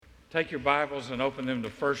Take your Bibles and open them to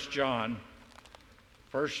 1 John.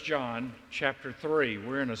 1 John chapter 3.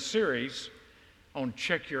 We're in a series on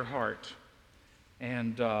Check Your Heart.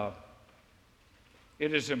 And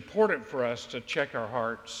it is important for us to check our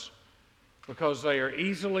hearts because they are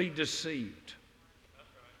easily deceived.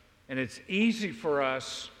 And it's easy for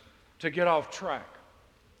us to get off track.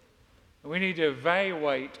 We need to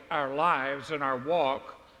evaluate our lives and our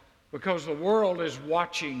walk because the world is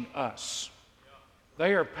watching us.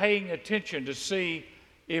 They are paying attention to see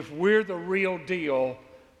if we're the real deal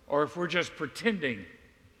or if we're just pretending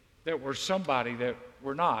that we're somebody that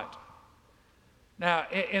we're not. Now,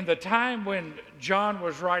 in the time when John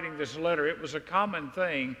was writing this letter, it was a common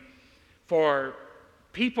thing for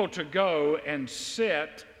people to go and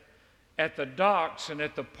sit at the docks and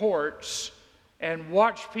at the ports and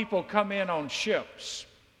watch people come in on ships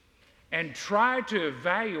and try to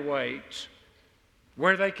evaluate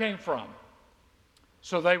where they came from.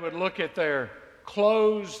 So they would look at their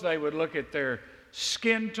clothes, they would look at their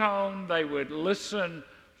skin tone, they would listen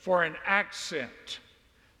for an accent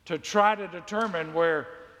to try to determine where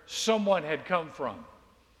someone had come from.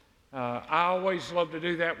 I always love to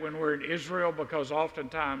do that when we're in Israel because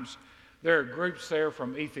oftentimes there are groups there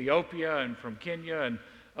from Ethiopia and from Kenya and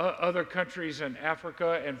other countries in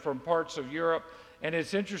Africa and from parts of Europe. And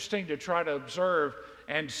it's interesting to try to observe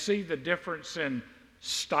and see the difference in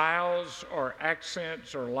styles or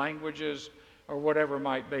accents or languages or whatever it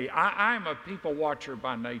might be. I'm a people watcher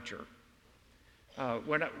by nature.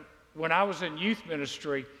 When I was in youth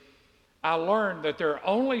ministry, I learned that there are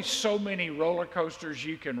only so many roller coasters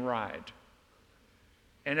you can ride.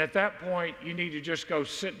 And at that point, you need to just go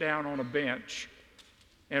sit down on a bench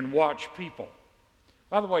and watch people.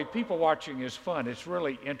 By the way, people watching is fun. It's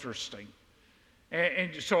really interesting.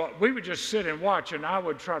 And so we would just sit and watch, and I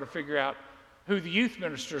would try to figure out who the youth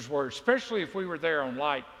ministers were, especially if we were there on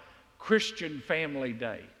like Christian Family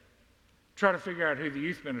Day. Try to figure out who the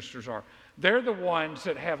youth ministers are. They're the ones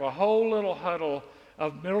that have a whole little huddle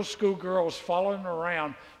of middle school girls following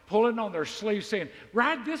around, pulling on their sleeves saying,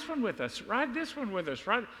 ride this one with us, ride this one with us.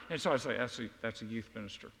 Ride. And so I say, that's a youth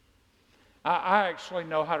minister. I actually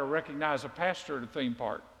know how to recognize a pastor at a theme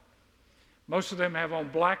park. Most of them have on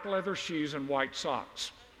black leather shoes and white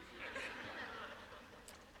socks.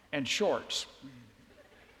 And shorts.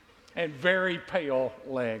 And very pale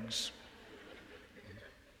legs.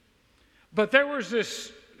 But there was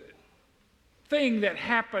this thing that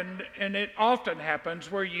happened, and it often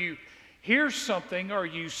happens, where you hear something or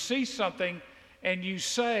you see something and you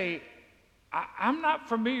say, I'm not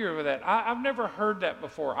familiar with that. I've never heard that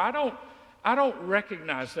before. I don't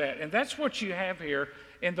recognize that. And that's what you have here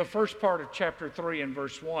in the first part of chapter 3 and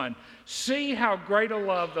verse 1. See how great a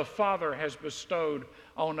love the Father has bestowed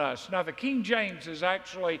on us. Now, the King James is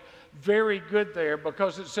actually very good there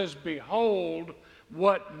because it says, behold,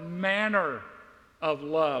 what manner of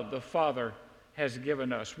love the Father has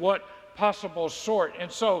given us. What possible sort.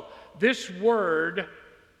 And so this word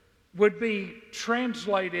would be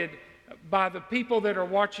translated by the people that are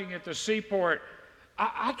watching at the seaport.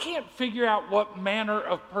 I can't figure out what manner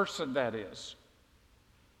of person that is.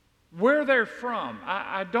 Where they're from.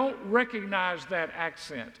 I don't recognize that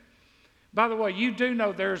accent. By the way, you do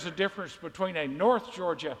know there's a difference between a North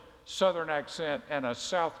Georgia Southern accent and a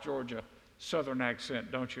South Georgia Southern accent,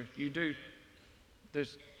 don't you? You do.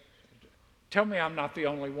 Tell me I'm not the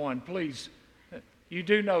only one, please. You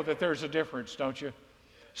do know that there's a difference, don't you?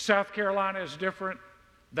 South Carolina is different.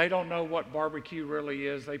 They don't know what barbecue really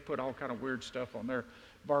is. They put all kind of weird stuff on their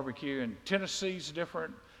barbecue. And Tennessee's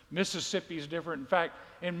different. Mississippi's different. In fact,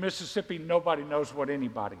 in Mississippi, nobody knows what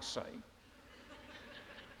anybody's saying.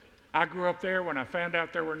 I grew up there. When I found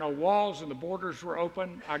out there were no walls and the borders were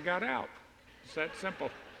open, I got out. It's that simple.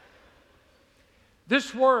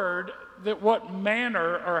 This word, that what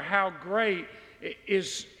manner or how great,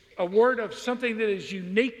 is a word of something that is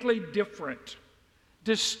uniquely different,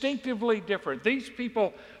 distinctively different. These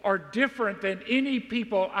people are different than any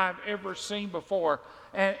people I've ever seen before.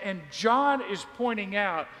 And John is pointing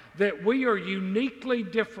out that we are uniquely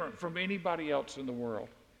different from anybody else in the world.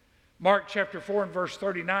 Mark chapter 4 and verse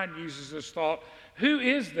 39 uses this thought. Who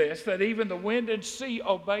is this that even the wind and sea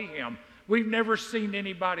obey him? We've never seen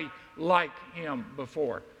anybody like him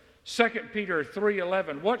before. 2 Peter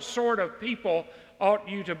 3:11. What sort of people ought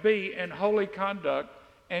you to be in holy conduct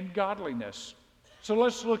and godliness? So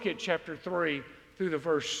let's look at chapter 3 through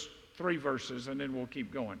the three verses, and then we'll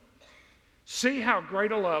keep going. See how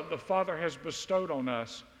great a love the Father has bestowed on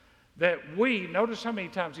us, that we, notice how many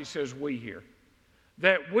times he says we here,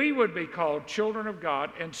 that we would be called children of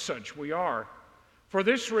God, and such we are. For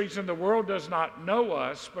this reason, the world does not know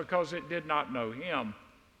us because it did not know him.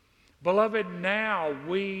 Beloved, now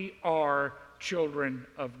we are children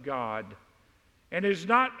of God. And it has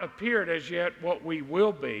not appeared as yet what we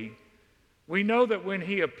will be. We know that when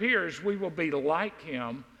he appears, we will be like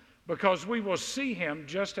him because we will see him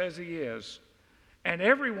just as he is. And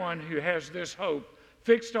everyone who has this hope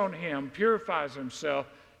fixed on him purifies himself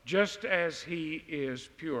just as he is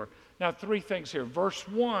pure. Now, three things here. Verse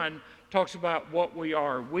 1 talks about what we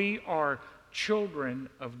are. We are children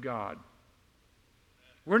of God.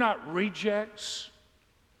 We're not rejects.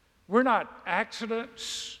 We're not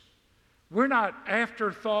accidents. We're not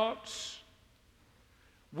afterthoughts.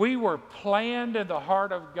 We were planned in the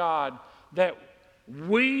heart of God that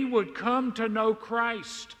we would come to know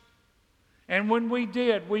Christ. And when we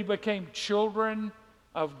did, we became children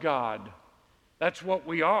of God. That's what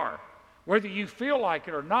we are. Whether you feel like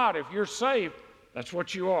it or not, if you're saved, that's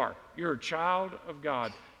what you are. You're a child of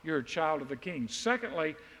God. You're a child of the King.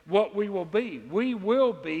 Secondly, what we will be. We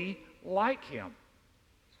will be like him.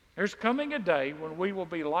 There's coming a day when we will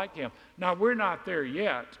be like him. Now, we're not there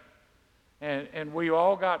yet. And we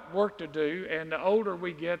all got work to do. And the older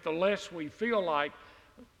we get, the less we feel like,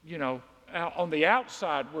 on the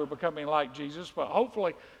outside we're becoming like Jesus. But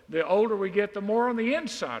hopefully, the older we get, the more on the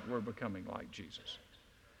inside we're becoming like Jesus.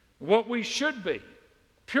 What we should be,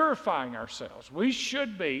 purifying ourselves. We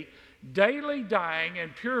should be daily dying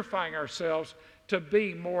and purifying ourselves to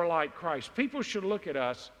be more like Christ. People should look at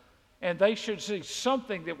us and they should see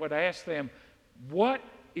something that would ask them, what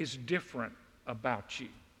is different about you?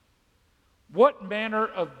 What manner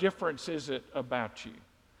of difference is it about you?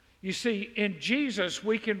 You see, in Jesus,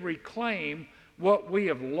 we can reclaim what we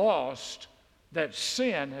have lost that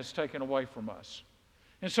sin has taken away from us.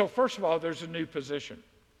 And so, first of all, there's a new position.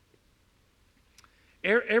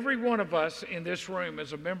 Every one of us in this room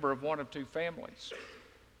is a member of one of two families.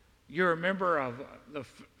 You're a member of the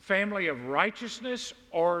family of righteousness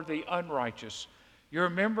or the unrighteous. You're a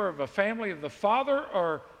member of a family of the Father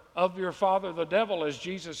or of your father, the devil, as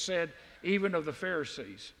Jesus said, even of the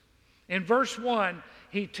Pharisees. In verse 1,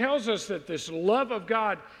 he tells us that this love of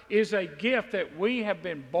God is a gift that we have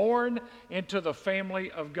been born into the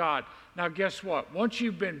family of God. Now, guess what? Once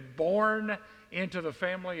you've been born into the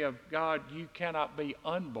family of God, you cannot be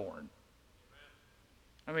unborn.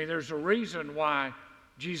 I mean, there's a reason why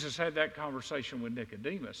Jesus had that conversation with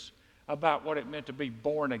Nicodemus about what it meant to be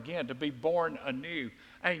born again, to be born anew,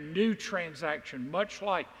 a new transaction, much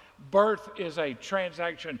like birth is a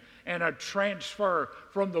transaction and a transfer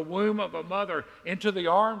from the womb of a mother into the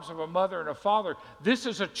arms of a mother and a father. This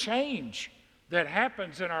is a change that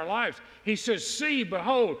happens in our lives. He says, see,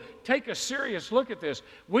 behold, take a serious look at this.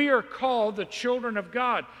 We are called the children of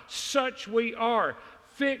God. Such we are,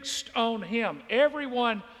 fixed on him.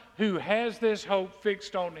 Everyone who has this hope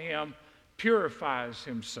fixed on him purifies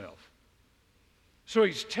himself. So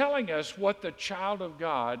he's telling us what the child of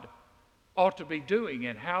God ought to be doing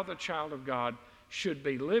and how the child of God should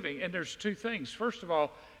be living. And there's two things. First of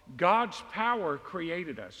all, God's power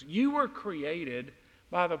created us. You were created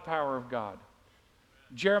by the power of God.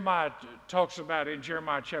 Jeremiah talks about in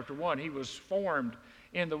Jeremiah chapter 1, he was formed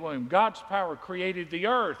in the womb. God's power created the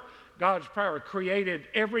earth. God's power created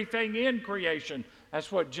everything in creation.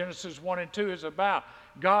 That's what Genesis 1 and 2 is about.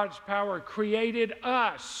 God's power created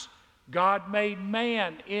us. God made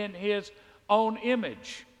man in his own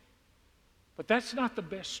image. But that's not the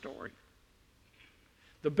best story.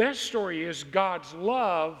 The best story is God's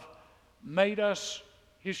love made us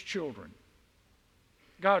his children.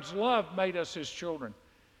 God's love made us his children.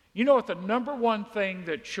 You know what the number one thing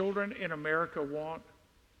that children in America want?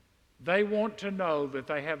 They want to know that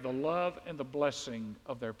they have the love and the blessing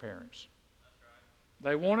of their parents.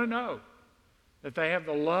 They want to know that they have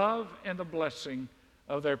the love and the blessing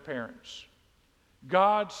of their parents.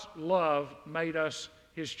 God's love made us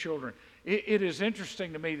his children. It is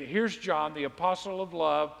interesting to me that here's John, the apostle of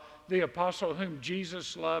love, the apostle whom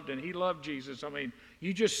Jesus loved, and he loved Jesus. I mean,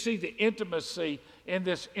 you just see the intimacy in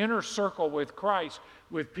this inner circle with Christ,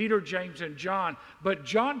 with Peter, James, and John. But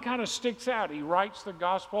John kind of sticks out. He writes the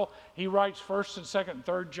gospel. He writes 1st and 2nd and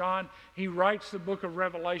 3rd John. He writes the book of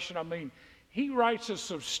Revelation. I mean, he writes a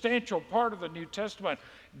substantial part of the New Testament.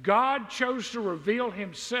 God chose to reveal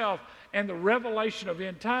himself and the revelation of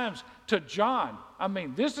end times to John. I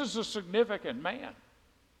mean, this is a significant man.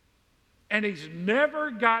 And he's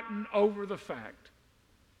never gotten over the fact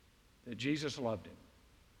that Jesus loved him.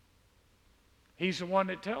 He's the one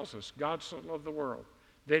that tells us God so loved the world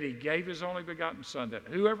that he gave his only begotten Son, that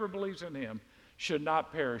whoever believes in him should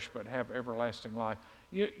not perish but have everlasting life.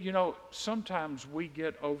 You know, sometimes we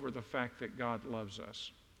get over the fact that God loves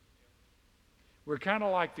us. We're kind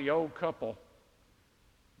of like the old couple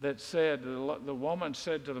that said, the woman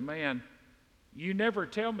said to the man, "You never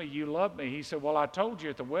tell me you love me." He said, "Well, I told you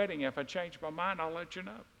at the wedding, if I change my mind, I'll let you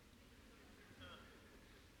know."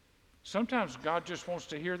 Sometimes God just wants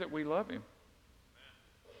to hear that we love Him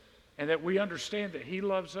and that we understand that He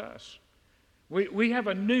loves us. We have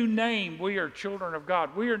a new name. We are children of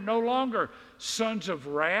God. We are no longer sons of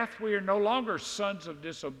wrath. We are no longer sons of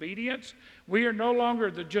disobedience. We are no longer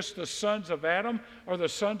just the sons of Adam or the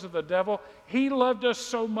sons of the devil. He loved us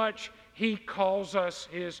so much, He calls us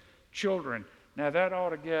His children. Now that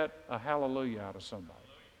ought to get a hallelujah out of somebody.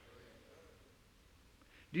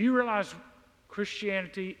 Do you realize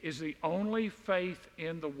Christianity is the only faith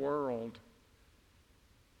in the world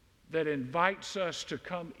that invites us to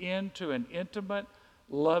come into an intimate,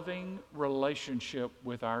 loving relationship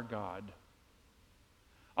with our God?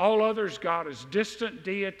 All others, God is distant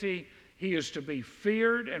deity. He is to be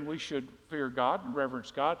feared, and we should fear God and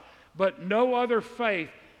reverence God. But no other faith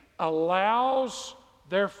allows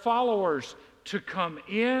their followers to come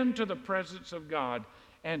into the presence of God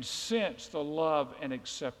and sense the love and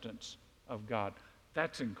acceptance of God.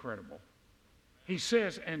 That's incredible. He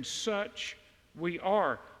says, and such we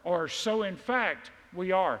are, or so in fact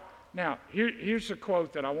we are. Now, here's a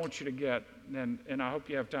quote that I want you to get, and I hope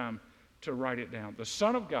you have time to write it down. The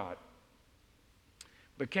Son of God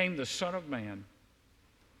became the Son of Man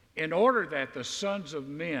in order that the sons of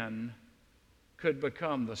men could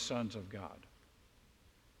become the sons of God.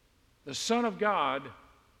 The Son of God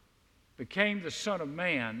became the Son of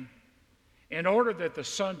Man in order that the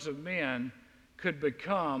sons of men could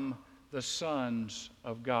become the sons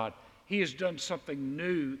of God. He has done something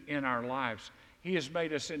new in our lives. He has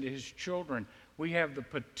made us into His children. We have the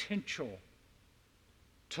potential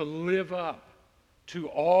to live up to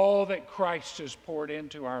all that Christ has poured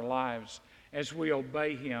into our lives as we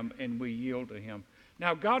obey Him and we yield to Him.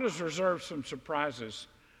 Now, God has reserved some surprises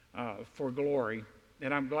for glory,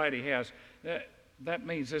 and I'm glad He has. That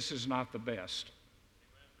means this is not the best.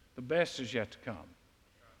 The best is yet to come.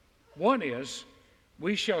 One is,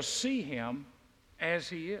 we shall see Him as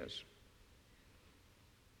He is.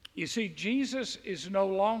 You see, Jesus is no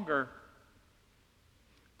longer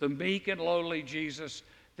the meek and lowly Jesus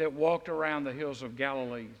that walked around the hills of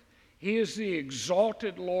Galilee. He is the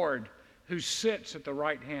exalted Lord who sits at the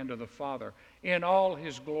right hand of the Father in all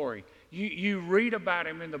His glory. You read about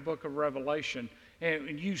Him in the book of Revelation,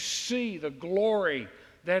 and you see the glory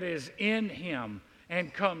that is in Him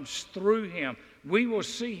and comes through Him. We will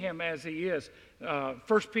see Him as He is. 1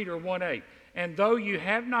 Peter 1:8. And though you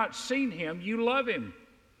have not seen Him, you love Him.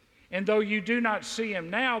 And though you do not see Him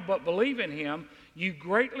now, but believe in Him, you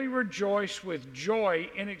greatly rejoice with joy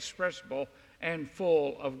inexpressible and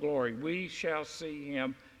full of glory. We shall see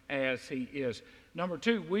Him as He is. Number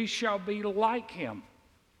two, we shall be like Him.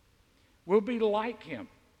 We'll be like Him.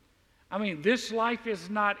 I mean, this life is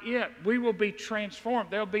not it. We will be transformed.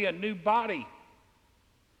 There'll be a new body.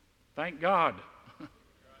 Thank God.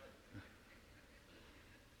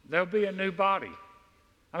 There'll be a new body.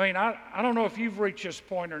 I mean, I don't know if you've reached this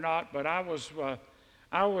point or not, but I was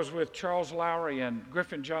with Charles Lowry and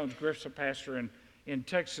Griffin Jones. Griff's a pastor in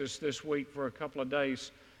Texas this week for a couple of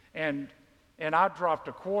days, and I dropped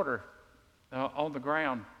a quarter on the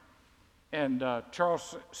ground, and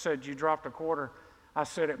Charles said, "You dropped a quarter." I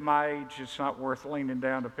said, "At my age, it's not worth leaning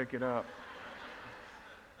down to pick it up."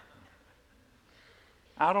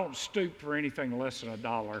 I don't stoop for anything less than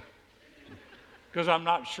 $1 because I'm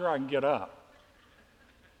not sure I can get up.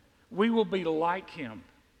 We will be like Him.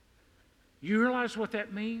 You realize what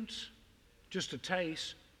that means? Just a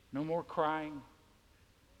taste. No more crying,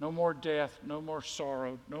 no more death, no more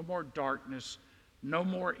sorrow, no more darkness, no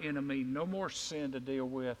more enemy, no more sin to deal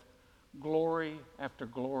with. Glory after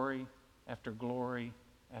glory after glory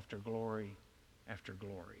after glory after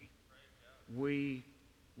glory. We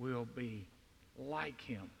will be like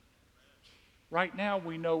Him. Right now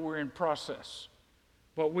we know we're in process,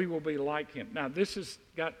 but we will be like Him. Now this has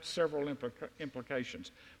got several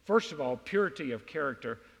implications. First of all, purity of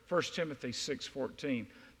character, 1 Timothy 6:14,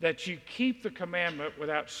 that you keep the commandment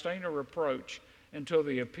without stain or reproach until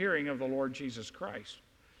the appearing of the Lord Jesus Christ.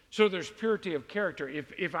 So there's purity of character.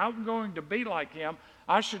 If I'm going to be like Him,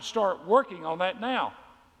 I should start working on that now.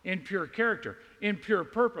 In pure character, in pure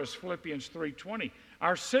purpose, Philippians 3:20.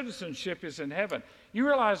 Our citizenship is in heaven. You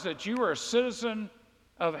realize that you are a citizen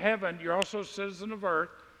of heaven. You're also a citizen of earth.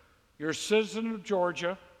 You're a citizen of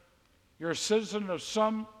Georgia. You're a citizen of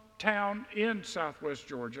some town in southwest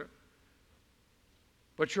Georgia.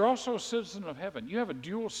 But you're also a citizen of heaven. You have a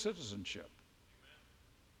dual citizenship.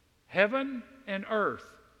 Heaven and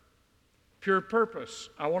earth. Pure purpose.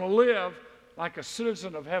 I want to live like a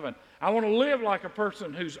citizen of heaven. I want to live like a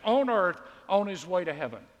person who's on earth on his way to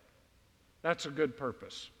heaven. That's a good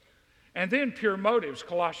purpose. And then pure motives,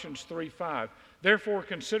 Colossians 3:5. Therefore,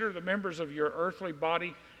 consider the members of your earthly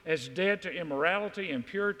body as dead to immorality,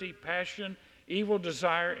 impurity, passion, evil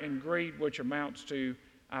desire, and greed, which amounts to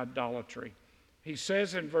idolatry. He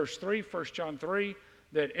says in verse 3, 1 John 3,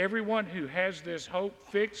 that everyone who has this hope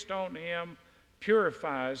fixed on him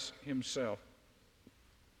purifies himself.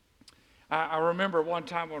 I remember one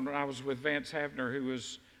time when I was with Vance Havner, who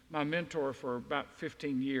was my mentor for about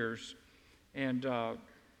 15 years. And I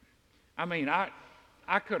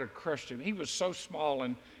could have crushed him. He was so small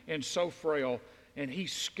and so frail, and he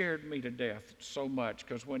scared me to death so much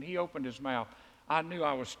because when he opened his mouth, I knew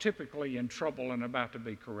I was typically in trouble and about to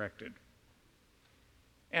be corrected.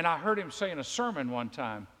 And I heard him say in a sermon one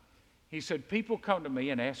time, he said, people come to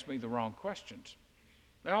me and ask me the wrong questions.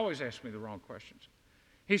 They always ask me the wrong questions.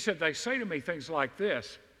 He said, they say to me things like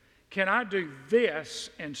this: can I do this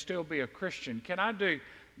and still be a Christian? Can I do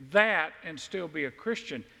that and still be a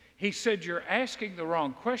Christian? He said, you're asking the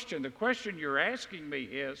wrong question. The question you're asking me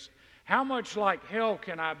is, how much like hell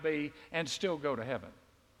can I be and still go to heaven?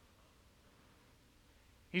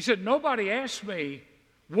 He said, nobody asked me,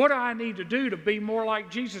 what do I need to do to be more like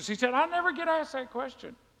Jesus? He said, I never get asked that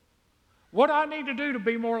question. What do I need to do to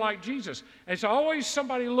be more like Jesus? It's always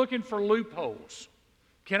somebody looking for loopholes.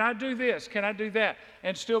 Can I do this? Can I do that?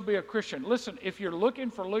 And still be a Christian? Listen, if you're looking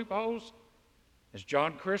for loopholes, as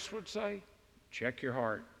John Chris would say, check your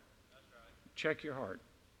heart. That's right. Check your heart.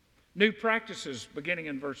 New practices, beginning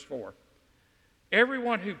in verse 4.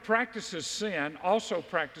 Everyone who practices sin also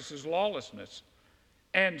practices lawlessness,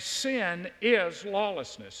 and sin is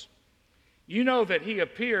lawlessness. You know that he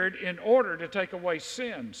appeared in order to take away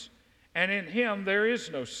sins, and in him there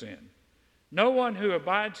is no sin. No one who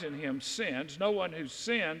abides in him sins. No one who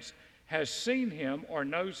sins has seen him or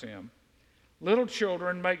knows him. Little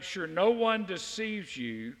children, make sure no one deceives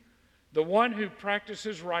you. The one who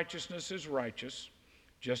practices righteousness is righteous,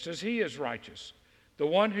 just as he is righteous. The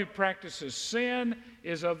one who practices sin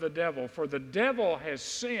is of the devil, for the devil has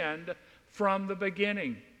sinned from the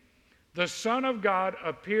beginning. The Son of God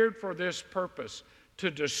appeared for this purpose,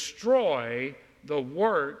 to destroy the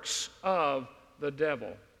works of the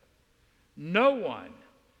devil. No one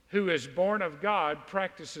who is born of God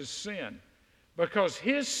practices sin, because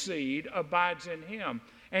his seed abides in him,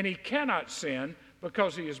 and he cannot sin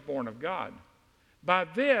because he is born of God. By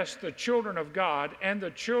this, the children of God and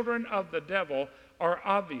the children of the devil are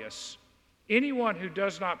obvious. Anyone who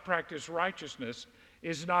does not practice righteousness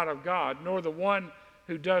is not of God, nor the one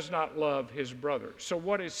who does not love his brother. So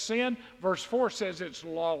what is sin? Verse 4 says it's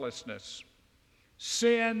lawlessness.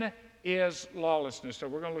 Sin is lawlessness. So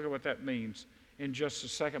we're going to look at what that means in just a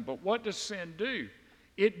second. But what does sin do?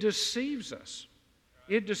 It deceives us.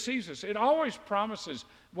 It deceives us. It always promises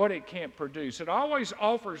what it can't produce. It always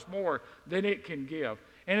offers more than it can give.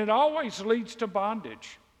 And it always leads to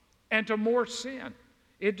bondage and to more sin.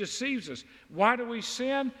 It deceives us. Why do we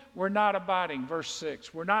sin? We're not abiding. Verse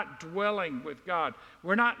 6. We're not dwelling with God.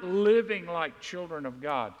 We're not living like children of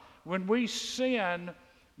God. When we sin,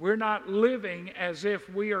 we're not living as if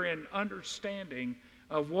we are in understanding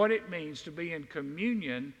of what it means to be in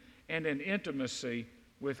communion and in intimacy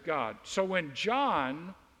with God. So when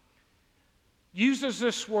John uses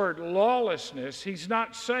this word lawlessness, he's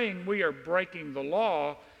not saying we are breaking the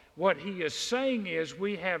law. What he is saying is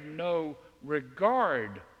we have no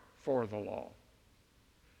regard for the law.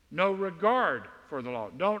 No regard for the law.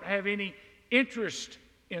 Don't have any interest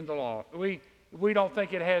in the law. We don't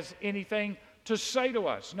think it has anything to say to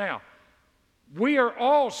us. Now, we are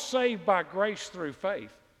all saved by grace through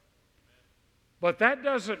faith. But that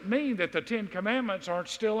doesn't mean that the Ten Commandments aren't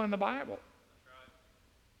still in the Bible.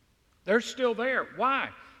 They're still there. Why?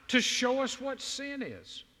 To show us what sin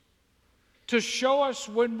is. To show us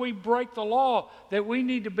when we break the law that we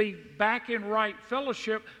need to be back in right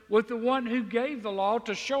fellowship with the one who gave the law,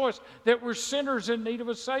 to show us that we're sinners in need of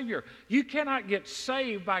a Savior. You cannot get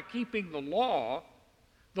saved by keeping the law.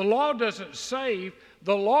 The law doesn't save.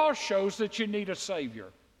 The law shows that you need a Savior.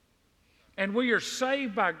 And we are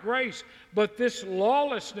saved by grace, but this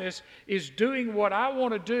lawlessness is doing what I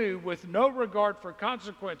want to do with no regard for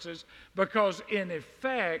consequences, because in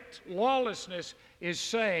effect, lawlessness is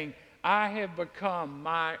saying, I have become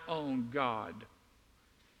my own God,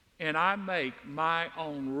 and I make my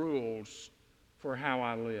own rules for how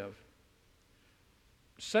I live.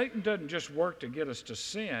 Satan doesn't just work to get us to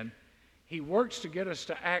sin. He works to get us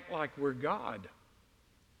to act like we're God.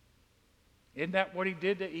 Isn't that what he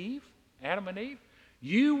did to Eve? Adam and Eve?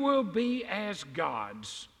 You will be as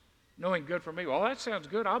gods, knowing good for me. Well, that sounds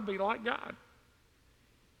good. I'll be like God.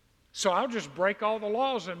 So I'll just break all the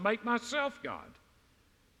laws and make myself God.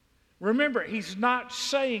 Remember, he's not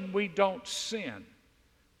saying we don't sin.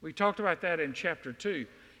 We talked about that in chapter 2.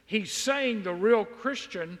 He's saying the real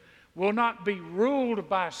Christian will not be ruled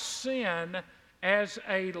by sin as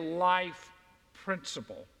a life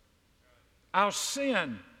principle. I'll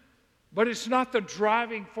sin, but it's not the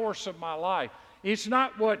driving force of my life. It's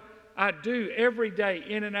not what I do every day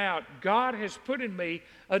in and out. God has put in me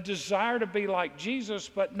a desire to be like Jesus,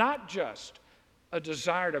 but not just a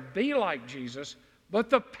desire to be like Jesus, but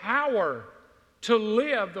the power to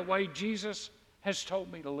live the way Jesus has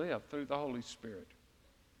told me to live through the Holy Spirit.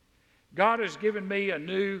 God has given me a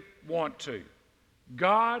new want to.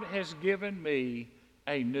 God has given me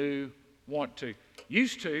a new want to.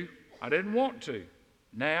 Used to, I didn't want to.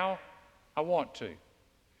 Now, I want to.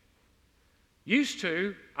 Used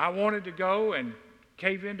to, I wanted to go and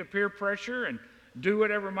cave into peer pressure and do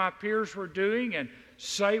whatever my peers were doing and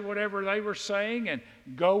say whatever they were saying and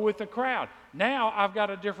go with the crowd. Now I've got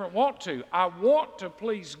a different want to. I want to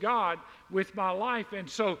please God with my life, and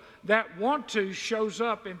so that want to shows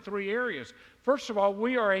up in three areas. First of all,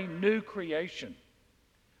 we are a new creation.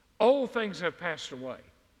 Old things have passed away.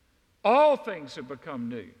 All things have become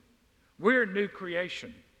new. We're a new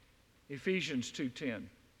creation. Ephesians 2:10.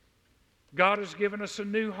 God has given us a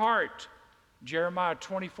new heart. Jeremiah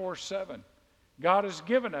 24:7. God has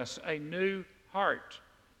given us a new heart.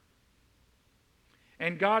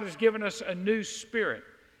 And God has given us a new spirit.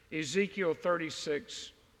 Ezekiel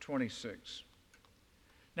 36:26.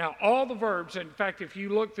 Now, all the verbs, in fact, if you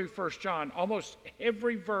look through 1 John, almost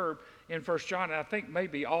every verb in 1 John, and I think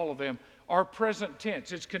maybe all of them, are present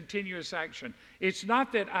tense. It's continuous action. It's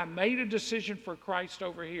not that I made a decision for Christ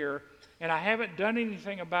over here and I haven't done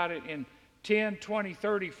anything about it in 10, 20,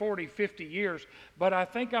 30, 40, 50 years, but I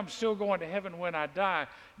think I'm still going to heaven when I die.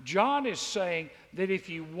 John is saying that if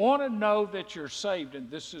you want to know that you're saved, and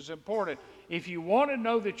this is important, if you want to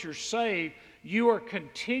know that you're saved, you are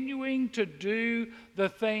continuing to do the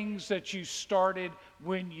things that you started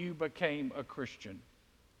when you became a Christian.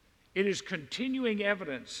 It is continuing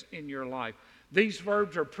evidence in your life. These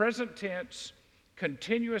verbs are present tense,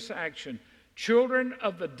 continuous action. Children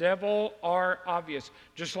of the devil are obvious.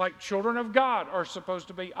 Just like children of God are supposed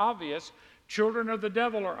to be obvious, children of the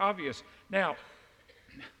devil are obvious. Now,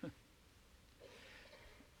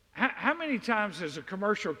 how many times has a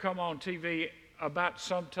commercial come on TV about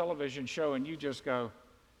some television show and you just go,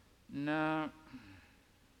 no?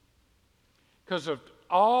 Because of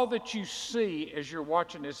all that you see as you're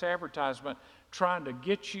watching this advertisement trying to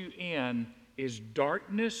get you in is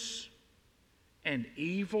darkness and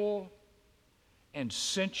evil and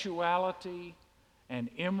sensuality and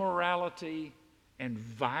immorality and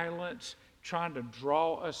violence trying to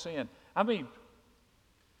draw us in. I mean,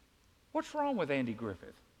 what's wrong with Andy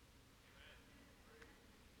Griffith?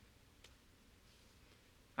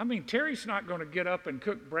 I mean, Terry's not going to get up and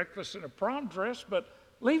cook breakfast in a prom dress, but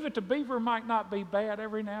Leave It to Beaver might not be bad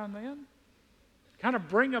every now and then. Kind of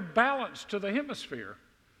bring a balance to the hemisphere.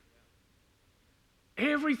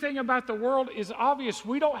 Everything about the world is obvious.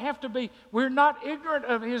 We don't have to be, we're not ignorant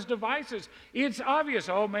of his devices. It's obvious.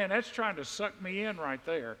 Oh man, that's trying to suck me in right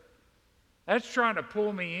there. That's trying to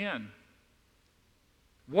pull me in.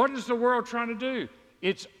 What is the world trying to do?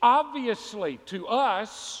 It's obviously, to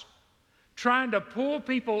us, trying to pull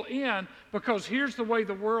people in, because here's the way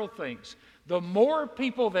the world thinks. The more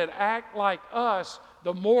people that act like us,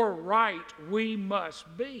 the more right we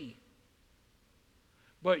must be.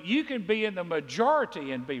 But you can be in the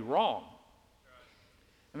majority and be wrong.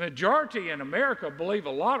 The majority in America believe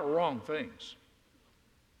a lot of wrong things.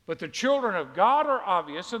 But the children of God are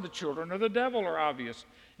obvious and the children of the devil are obvious.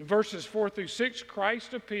 In verses 4-6,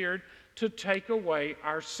 Christ appeared to take away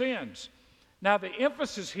our sins. Now the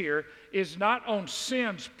emphasis here is not on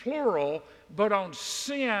sins plural, but on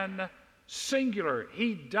sin singular.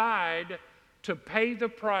 He died to pay the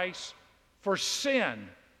price for sin.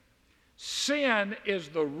 Sin is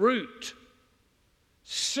the root.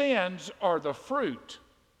 Sins are the fruit.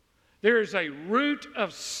 There is a root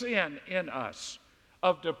of sin in us,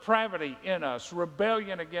 of depravity in us,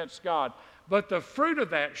 rebellion against God. But the fruit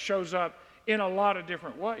of that shows up in a lot of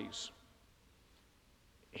different ways.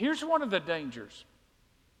 Here's one of the dangers.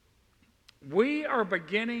 We are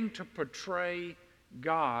beginning to portray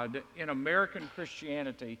God in American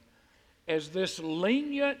Christianity as this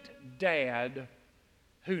lenient dad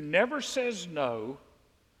who never says no,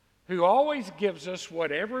 who always gives us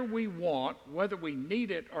whatever we want, whether we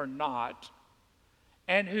need it or not,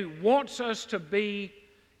 and who wants us to be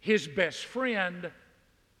his best friend,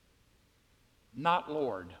 not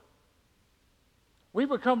Lord. We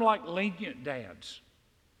become like lenient dads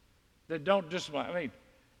that don't discipline. I mean,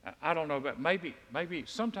 I don't know, but maybe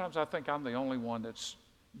sometimes I think I'm the only one that's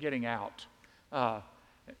getting out.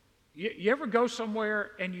 You ever go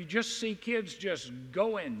somewhere and you just see kids just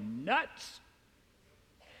going nuts?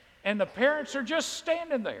 And the parents are just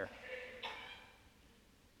standing there.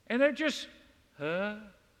 And they're just, huh?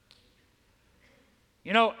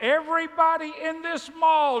 You know, everybody in this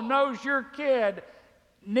mall knows your kid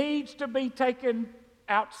needs to be taken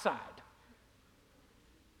outside.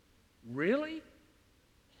 Really?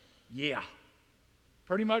 Yeah.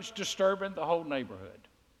 Pretty much disturbing the whole neighborhood.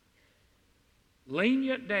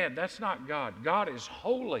 Lenient dad, that's not God. God is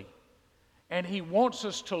holy. And He wants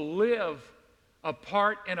us to live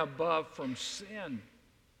apart and above from sin.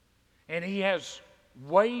 And He has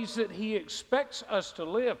ways that He expects us to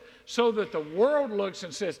live so that the world looks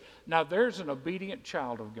and says, now there's an obedient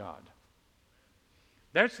child of God.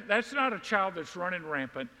 That's not a child that's running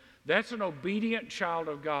rampant. That's an obedient child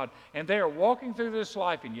of God. And they are walking through this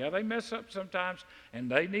life, and yeah, they mess up sometimes,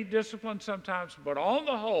 and they need discipline sometimes, but on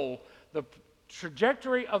the whole, the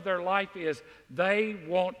trajectory of their life is they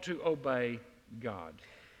want to obey God.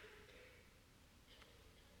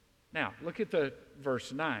 Now, look at the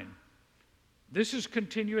verse 9. This is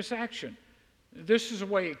continuous action. This is the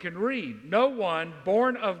way it can read. No one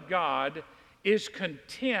born of God is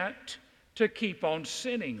content to keep on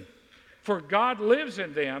sinning. For God lives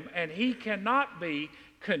in them, and He cannot be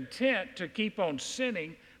content to keep on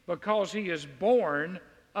sinning because he is born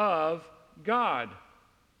of God.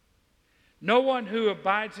 No one who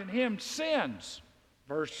abides in Him sins.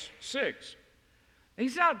 Verse 6.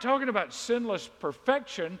 He's not talking about sinless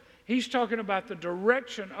perfection. He's talking about the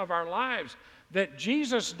direction of our lives. That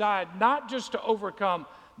Jesus died not just to overcome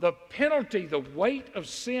the penalty, the weight of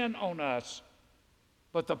sin on us,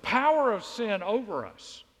 but the power of sin over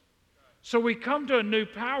us. So we come to a new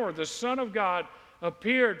power. The Son of God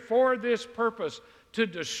appeared for this purpose, to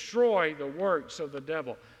destroy the works of the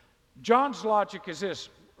devil. John's logic is this.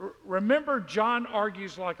 Remember, John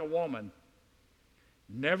argues like a woman.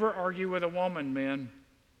 Never argue with a woman, men.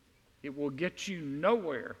 It will get you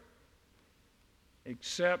nowhere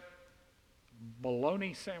except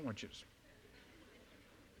bologna sandwiches.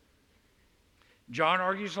 John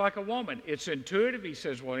argues like a woman. It's intuitive. He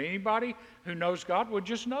says, well, anybody who knows God would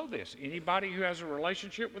just know this. Anybody who has a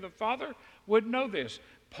relationship with the Father would know this.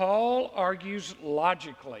 Paul argues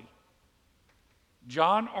logically.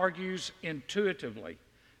 John argues intuitively.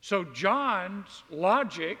 So John's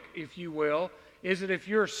logic, if you will, is that if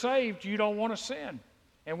you're saved, you don't want to sin.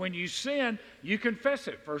 And when you sin, you confess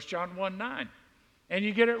it, 1 John 1:9. And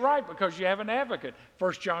you get it right because you have an advocate,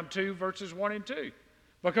 1 John 2, verses 1 and 2.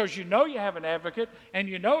 Because you know you have an advocate and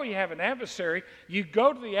you know you have an adversary, you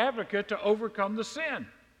go to the advocate to overcome the sin.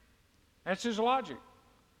 That's his logic.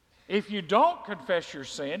 If you don't confess your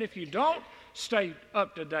sin, if you don't stay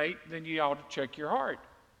up to date, then you ought to check your heart.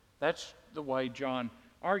 That's the way John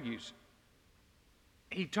argues.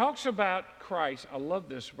 He talks about Christ. I love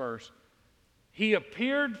this verse. He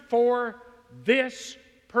appeared for this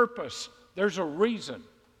purpose. There's a reason.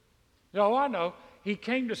 No, I know. He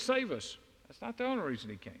came to save us. That's not the only reason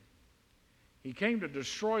He came. He came to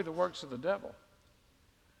destroy the works of the devil.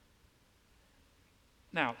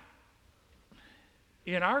 Now,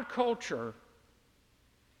 in our culture,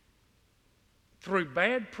 through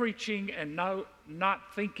bad preaching and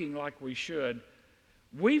not thinking like we should,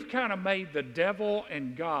 we've kind of made the devil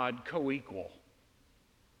and God co-equal.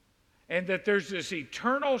 And that there's this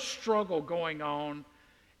eternal struggle going on,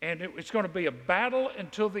 and it's going to be a battle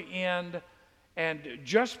until the end. And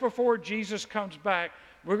just before Jesus comes back,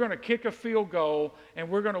 we're going to kick a field goal, and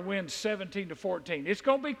we're going to win 17-14. It's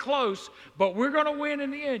going to be close, but we're going to win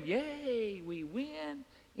in the end. Yay, we win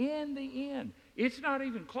in the end. It's not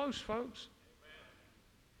even close, folks.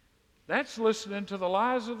 That's listening to the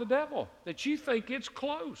lies of the devil, that you think it's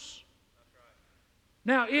close.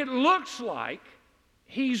 Now, it looks like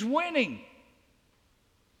he's winning.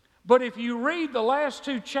 But if you read the last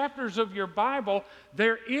 2 chapters of your Bible,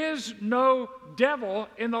 there is no devil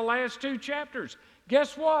in the last 2 chapters.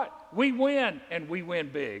 Guess what? We win, and we win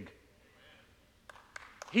big.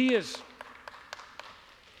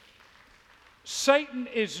 Satan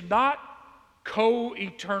is not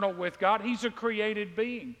co-eternal with God. He's a created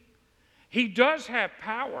being. He does have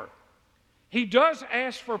power. He does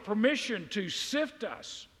ask for permission to sift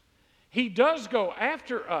us. He does go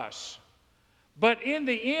after us. But in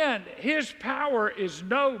the end, his power is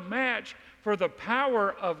no match for the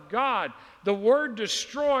power of God. The word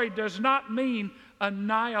destroy does not mean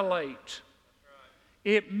annihilate.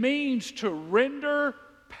 It means to render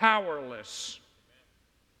powerless.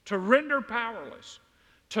 to render powerless,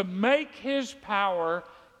 to make his power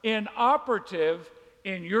inoperative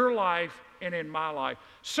in your life and in my life.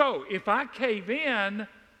 So if I cave in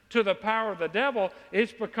to the power of the devil,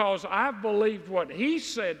 it's because I've believed what he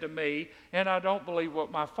said to me and I don't believe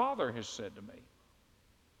what my Father has said to me.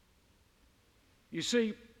 You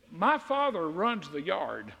see, my Father runs the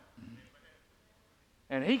yard.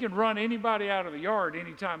 And he can run anybody out of the yard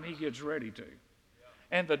anytime he gets ready to.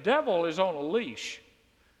 And the devil is on a leash.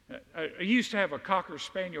 I used to have a Cocker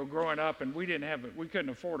Spaniel growing up, and we couldn't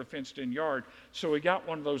afford a fenced-in yard, so we got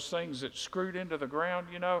one of those things that screwed into the ground,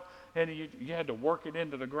 and you had to work it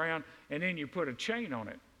into the ground, and then you put a chain on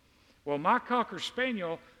it. Well, my Cocker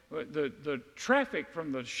Spaniel, the traffic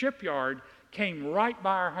from the shipyard came right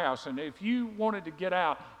by our house, and if you wanted to get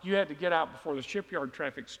out, you had to get out before the shipyard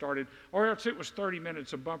traffic started, or else it was 30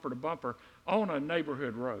 minutes of bumper to bumper on a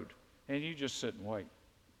neighborhood road, and you just sit and wait.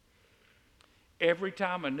 Every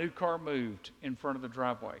time a new car moved in front of the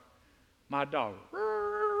driveway, my dog,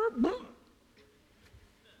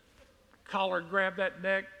 collar grabbed that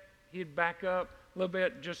neck, he'd back up a little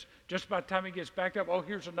bit. Just by the time he gets backed up, oh,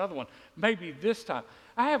 here's another one. Maybe this time.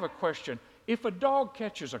 I have a question. If a dog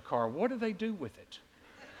catches a car, what do they do with it?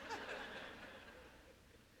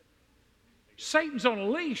 Satan's on a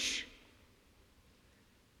leash.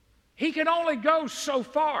 He can only go so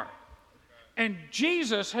far. And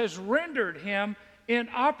Jesus has rendered him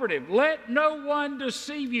inoperative. Let no one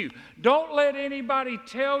deceive you. Don't let anybody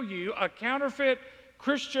tell you, a counterfeit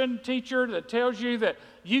Christian teacher that tells you that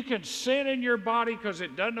you can sin in your body because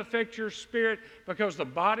it doesn't affect your spirit, because the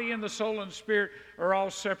body and the soul and spirit are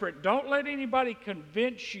all separate. Don't let anybody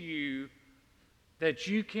convince you that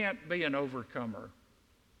you can't be an overcomer.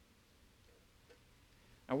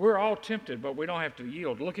 Now, we're all tempted, but we don't have to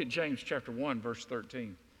yield. Look at James chapter 1, verse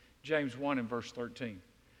 13. James 1 and verse 13.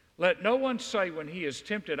 Let no one say when he is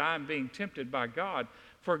tempted, I am being tempted by God.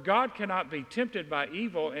 For God cannot be tempted by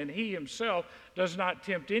evil, and he himself does not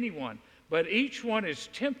tempt anyone. But each one is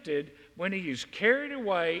tempted when he is carried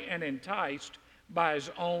away and enticed by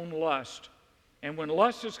his own lust. And when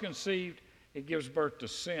lust is conceived, it gives birth to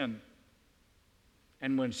sin.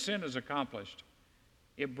 And when sin is accomplished,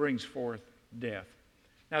 it brings forth death.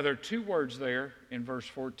 Now, there are two words there in verse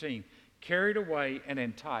 14. Carried away and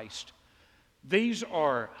enticed. These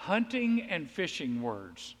are hunting and fishing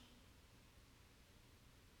words.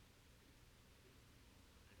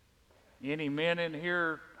 Any men in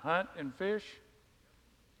here hunt and fish?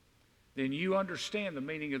 Then you understand the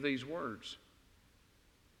meaning of these words.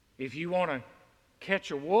 If you want to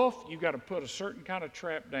catch a wolf, you've got to put a certain kind of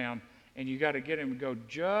trap down, and you got to get him to go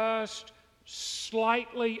just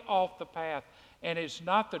slightly off the path. And it's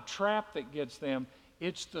not the trap that gets them,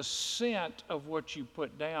 it's the scent of what you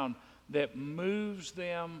put down that moves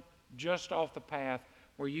them just off the path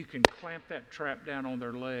where you can clamp that trap down on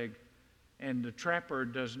their leg. And the trapper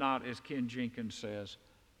does not, as Ken Jenkins says,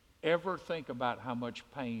 ever think about how much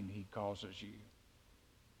pain he causes you.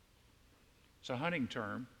 It's a hunting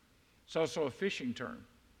term. It's also a fishing term.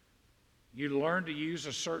 You learn to use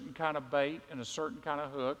a certain kind of bait and a certain kind of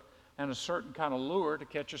hook and a certain kind of lure to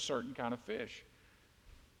catch a certain kind of fish.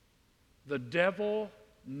 The devil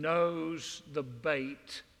knows the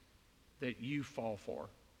bait that you fall for.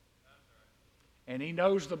 And he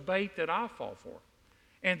knows the bait that I fall for.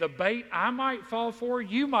 And the bait I might fall for,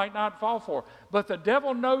 you might not fall for. But the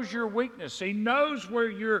devil knows your weakness. He knows where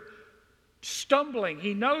you're stumbling.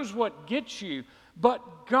 He knows what gets you.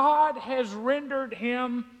 But God has rendered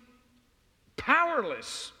him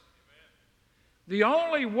powerless. The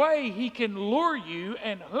only way he can lure you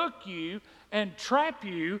and hook you and trap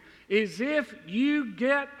you is if you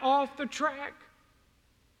get off the track.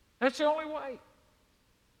 That's the only way.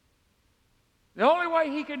 The only way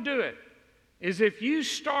he can do it is if you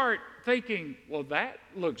start thinking, well, that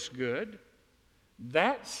looks good.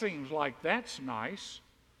 That seems like that's nice.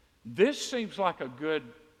 This seems like a good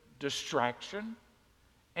distraction.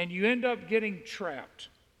 And you end up getting trapped.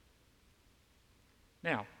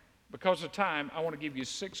 Now, because of time, I want to give you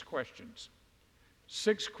 6 questions.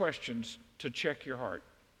 6 questions to check your heart.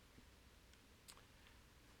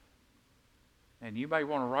 And you may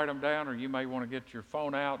want to write them down, or you may want to get your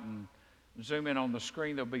phone out and zoom in on the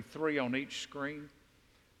screen. There'll be 3 on each screen.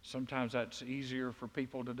 Sometimes that's easier for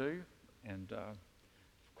people to do. And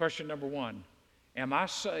question number 1, am I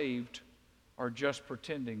saved or just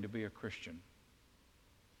pretending to be a Christian?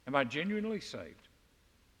 Am I genuinely saved?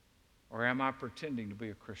 Or am I pretending to be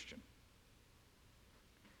a Christian?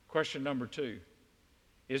 Question number 2,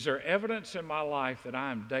 is there evidence in my life that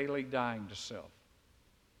I am daily dying to self?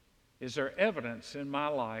 Is there evidence in my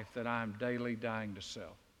life that I am daily dying to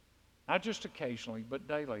self? Not just occasionally, but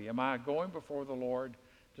daily. Am I going before the Lord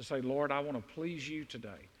to say, Lord, I want to please you today.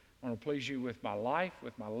 I want to please you with my life,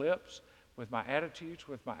 with my lips, with my attitudes,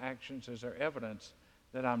 with my actions. Is there evidence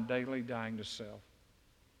that I'm daily dying to self?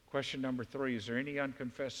 Question number 3, is there any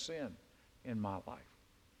unconfessed sin in my life?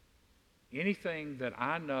 Anything that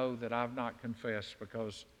I know that I've not confessed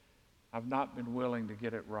because I've not been willing to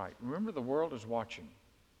get it right. Remember, the world is watching.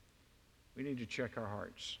 We need to check our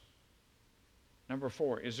hearts. Number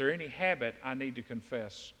 4, is there any habit I need to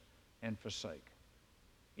confess and forsake?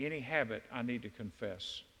 Any habit I need to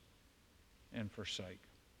confess and forsake.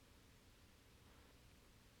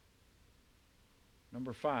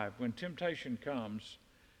 Number 5, when temptation comes,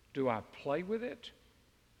 do I play with it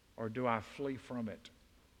or do I flee from it?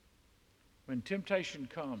 When temptation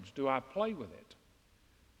comes, do I play with it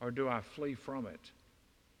or do I flee from it?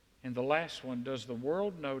 And the last one, does the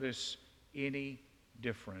world notice any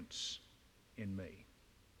difference in me?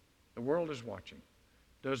 The world is watching.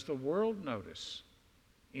 Does the world notice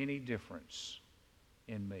any difference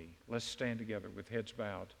in me? Let's stand together with heads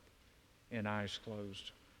bowed and eyes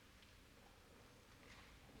closed.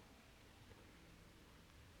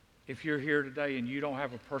 If you're here today and you don't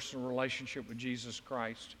have a personal relationship with Jesus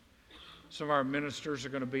Christ, some of our ministers are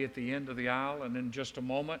going to be at the end of the aisle, and in just a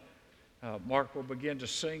moment, Mark will begin to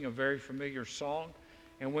sing a very familiar song.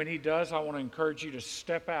 And when he does, I want to encourage you to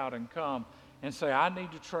step out and come and say, I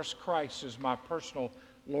need to trust Christ as my personal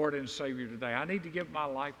Lord and Savior today. I need to give my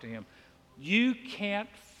life to him. You can't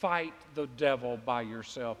fight the devil by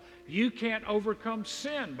yourself. You can't overcome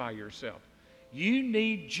sin by yourself. You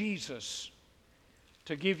need Jesus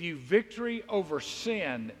to give you victory over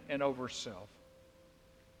sin and over self.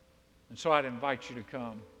 And so I'd invite you to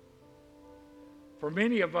come. For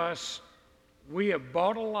many of us, we have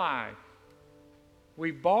bought a lie.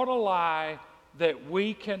 We bought a lie that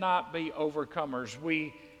we cannot be overcomers.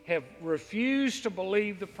 We have refused to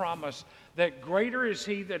believe the promise that greater is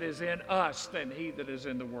he that is in us than he that is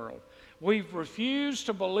in the world. We've refused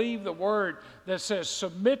to believe the word that says,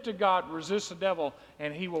 submit to God, resist the devil,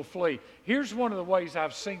 and he will flee. Here's one of the ways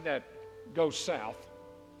I've seen that go south.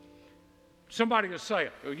 Somebody will say,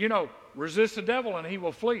 resist the devil and he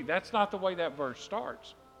will flee. That's not the way that verse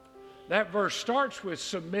starts. That verse starts with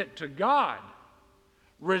submit to God,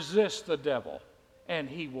 resist the devil, and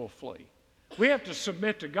he will flee. We have to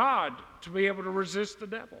submit to God to be able to resist the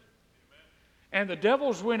devil. And the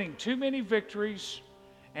devil's winning too many victories,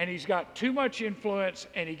 and he's got too much influence,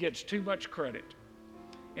 and he gets too much credit.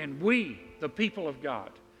 And we, the people of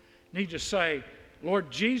God, need to say,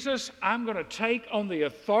 Lord Jesus, I'm going to take on the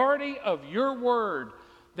authority of your word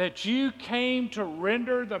that you came to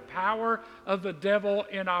render the power of the devil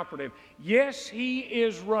inoperative. Yes, he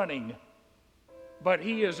is running, but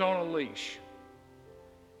he is on a leash.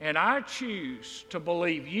 And I choose to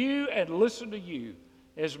believe you and listen to you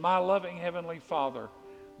as my loving Heavenly Father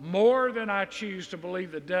more than I choose to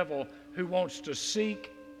believe the devil who wants to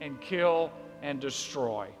seek and kill and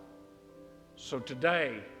destroy. So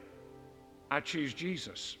today, I choose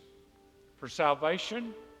Jesus. For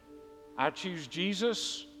salvation, I choose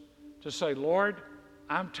Jesus to say, Lord,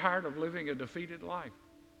 I'm tired of living a defeated life.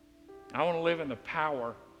 I want to live in the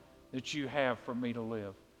power that you have for me to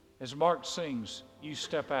live. As Mark sings, you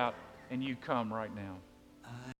step out and you come right now.